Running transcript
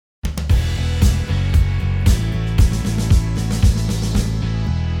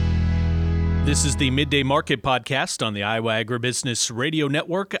This is the Midday Market Podcast on the Iowa Agribusiness Radio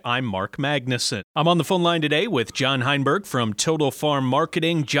Network. I'm Mark Magnuson. I'm on the phone line today with John Heinberg from Total Farm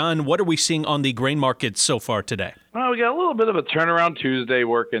Marketing. John, what are we seeing on the grain market so far today? Well, we got a little bit of a turnaround Tuesday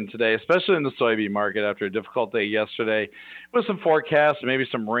working today, especially in the soybean market after a difficult day yesterday with some forecasts, maybe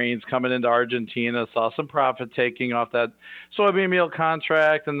some rains coming into Argentina. Saw some profit taking off that soybean meal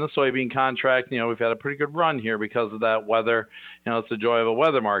contract and the soybean contract. We've had a pretty good run here because of that weather. It's the joy of a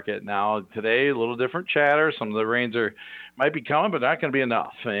weather market. Now, today, a little different chatter. Some of the rains might be coming, but not going to be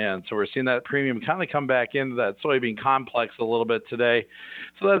enough. And so we're seeing that premium kind of come back into that soybean complex a little bit today.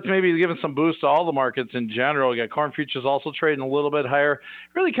 So that's maybe giving some boost to all the markets in general. We got corn futures also trading a little bit higher,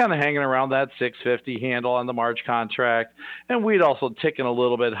 really kind of hanging around that 650 handle on the March contract. And wheat also ticking a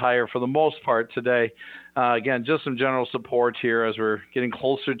little bit higher for the most part today. Again, just some general support here as we're getting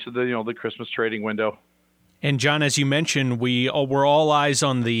closer to the Christmas trading window. And John, as you mentioned, we're all eyes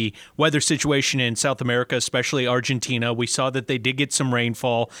on the weather situation in South America, especially Argentina. We saw that they did get some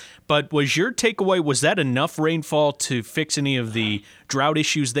rainfall, but was your takeaway, was that enough rainfall to fix any of the drought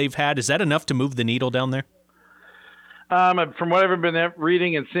issues they've had? Is that enough to move the needle down there? From what I've been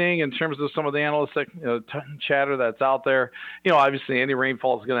reading and seeing in terms of some of the analyst chatter that's out there, obviously any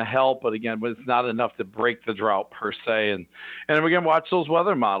rainfall is going to help, but again, it's not enough to break the drought per se. And we're going to watch those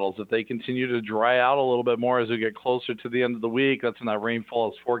weather models. If they continue to dry out a little bit more as we get closer to the end of the week, that's when that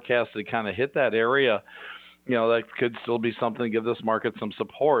rainfall is forecasted to kind of hit that area. That could still be something to give this market some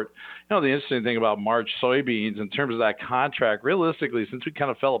support. The interesting thing about March soybeans in terms of that contract, realistically, since we kind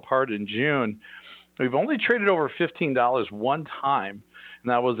of fell apart in June, we've only traded over $15 one time,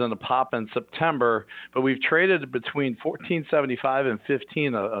 and that was in a pop in September. But we've traded between $14.75 and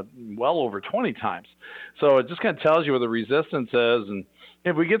 $15 well over 20 times. So it just kind of tells you where the resistance is. And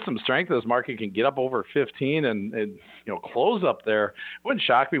if we get some strength, this market can get up over 15 and close up there. It wouldn't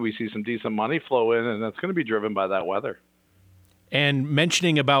shock me we see some decent money flow in, and that's going to be driven by that weather. And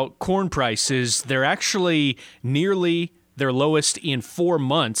mentioning about corn prices, they're actually nearly their lowest in 4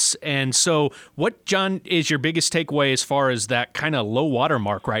 months. And so what, John, is your biggest takeaway as far as that kind of low water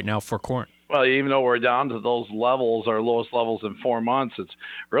mark right now for corn? Well, even though we're down to those levels, our lowest levels in 4 months, it's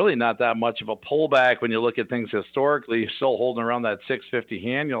really not that much of a pullback when you look at things historically, still holding around that 650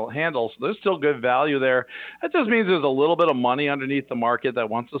 handle. So there's still good value there. That just means there's a little bit of money underneath the market that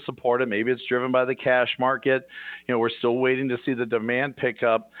wants to support it. Maybe it's driven by the cash market. We're still waiting to see the demand pick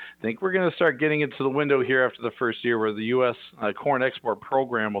up. I think we're going to start getting into the window here after the first year where the U.S. corn export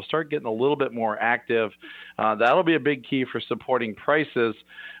program will start getting a little bit more active. That'll be a big key for supporting prices.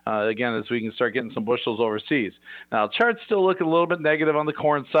 Again, as we can start getting some bushels overseas. Now, charts still look a little bit negative on the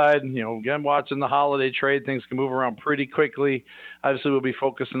corn side. Again, watching the holiday trade, things can move around pretty quickly. Obviously, we'll be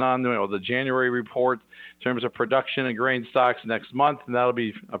focusing on the January report in terms of production and grain stocks next month, and that'll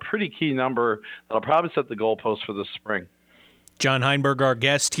be a pretty key number that'll probably set the goalpost for the spring. John Heinberg, our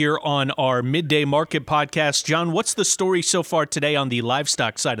guest here on our Midday Market Podcast. John, what's the story so far today on the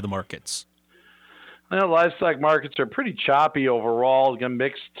livestock side of the markets? Livestock markets are pretty choppy overall. Again,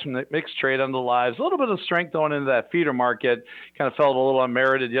 mixed trade on the lives. A little bit of strength going into that feeder market. Kind of felt a little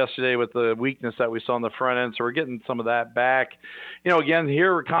unmerited yesterday with the weakness that we saw on the front end, so we're getting some of that back. Again,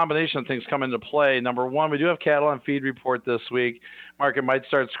 here a combination of things come into play. Number one, we do have cattle on feed report this week. Market might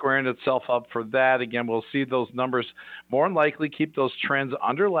start squaring itself up for that. Again, we'll see those numbers more than likely keep those trends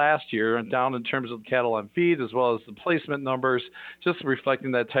under last year and down in terms of cattle on feed as well as the placement numbers, just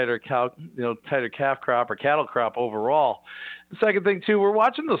reflecting that tighter calf crop or cattle crop overall. The second thing, too, we're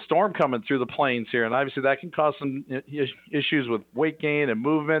watching the storm coming through the plains here, and obviously that can cause some issues with weight gain and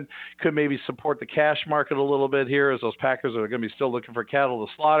movement. Could maybe support the cash market a little bit here as those packers are going to be still looking for cattle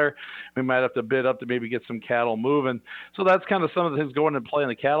to slaughter. We might have to bid up to maybe get some cattle moving. So that's kind of some of the things going into play in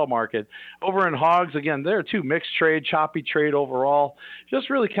the cattle market. Over in hogs, again, there are two mixed trade, choppy trade overall. Just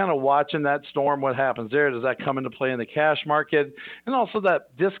really kind of watching that storm, what happens there. Does that come into play in the cash market? And also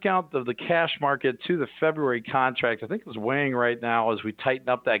that discount of the cash market to the February contract, I think is weighing right now as we tighten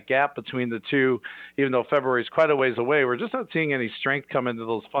up that gap between the two. Even though February is quite a ways away, we're just not seeing any strength come into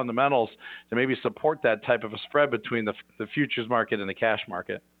those fundamentals to maybe support that type of a spread between the futures market and the cash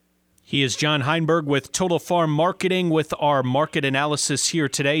market. He is John Heinberg with Total Farm Marketing with our market analysis here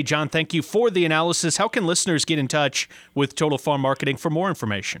today. John, thank you for the analysis. How can listeners get in touch with Total Farm Marketing for more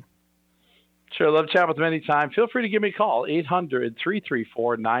information? Sure, love to chat with them anytime. Feel free to give me a call,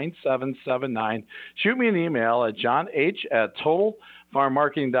 800-334-9779. Shoot me an email at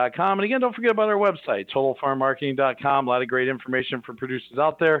johnh@totalfarmmarketing.com. And again, don't forget about our website, totalfarmmarketing.com. A lot of great information for producers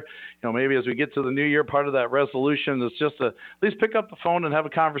out there. Maybe as we get to the new year, part of that resolution is just to at least pick up the phone and have a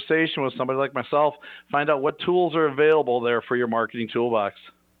conversation with somebody like myself, find out what tools are available there for your marketing toolbox.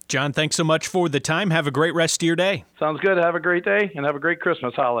 John, thanks so much for the time. Have a great rest of your day. Sounds good. Have a great day and have a great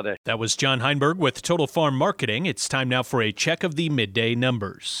Christmas holiday. That was John Heinberg with Total Farm Marketing. It's time now for a check of the midday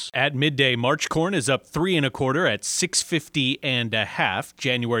numbers. At midday, March corn is up 3 1/4 at $6.50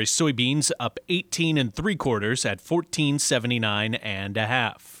 January soybeans up 18 3/4 at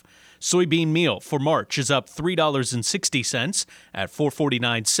 $14.79 Soybean meal for March is up $3.60 at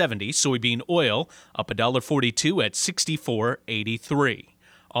 $4.49.70. Soybean oil up $1.42 at $64.83.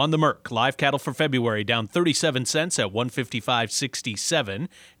 On the Merc, live cattle for February down 37 cents at $155.67.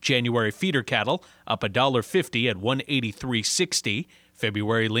 January feeder cattle up $1.50 at $183.60.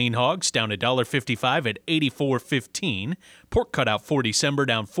 February lean hogs down $1.55 at $84.15. Pork cutout for December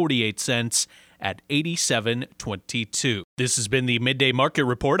down 48 cents at $87.22. This has been the Midday Market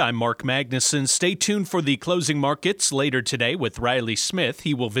Report. I'm Mark Magnuson. Stay tuned for the closing markets later today with Riley Smith.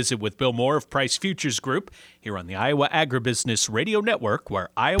 He will visit with Bill Moore of Price Futures Group here on the Iowa Agribusiness Radio Network, where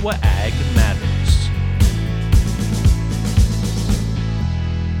Iowa Ag matters.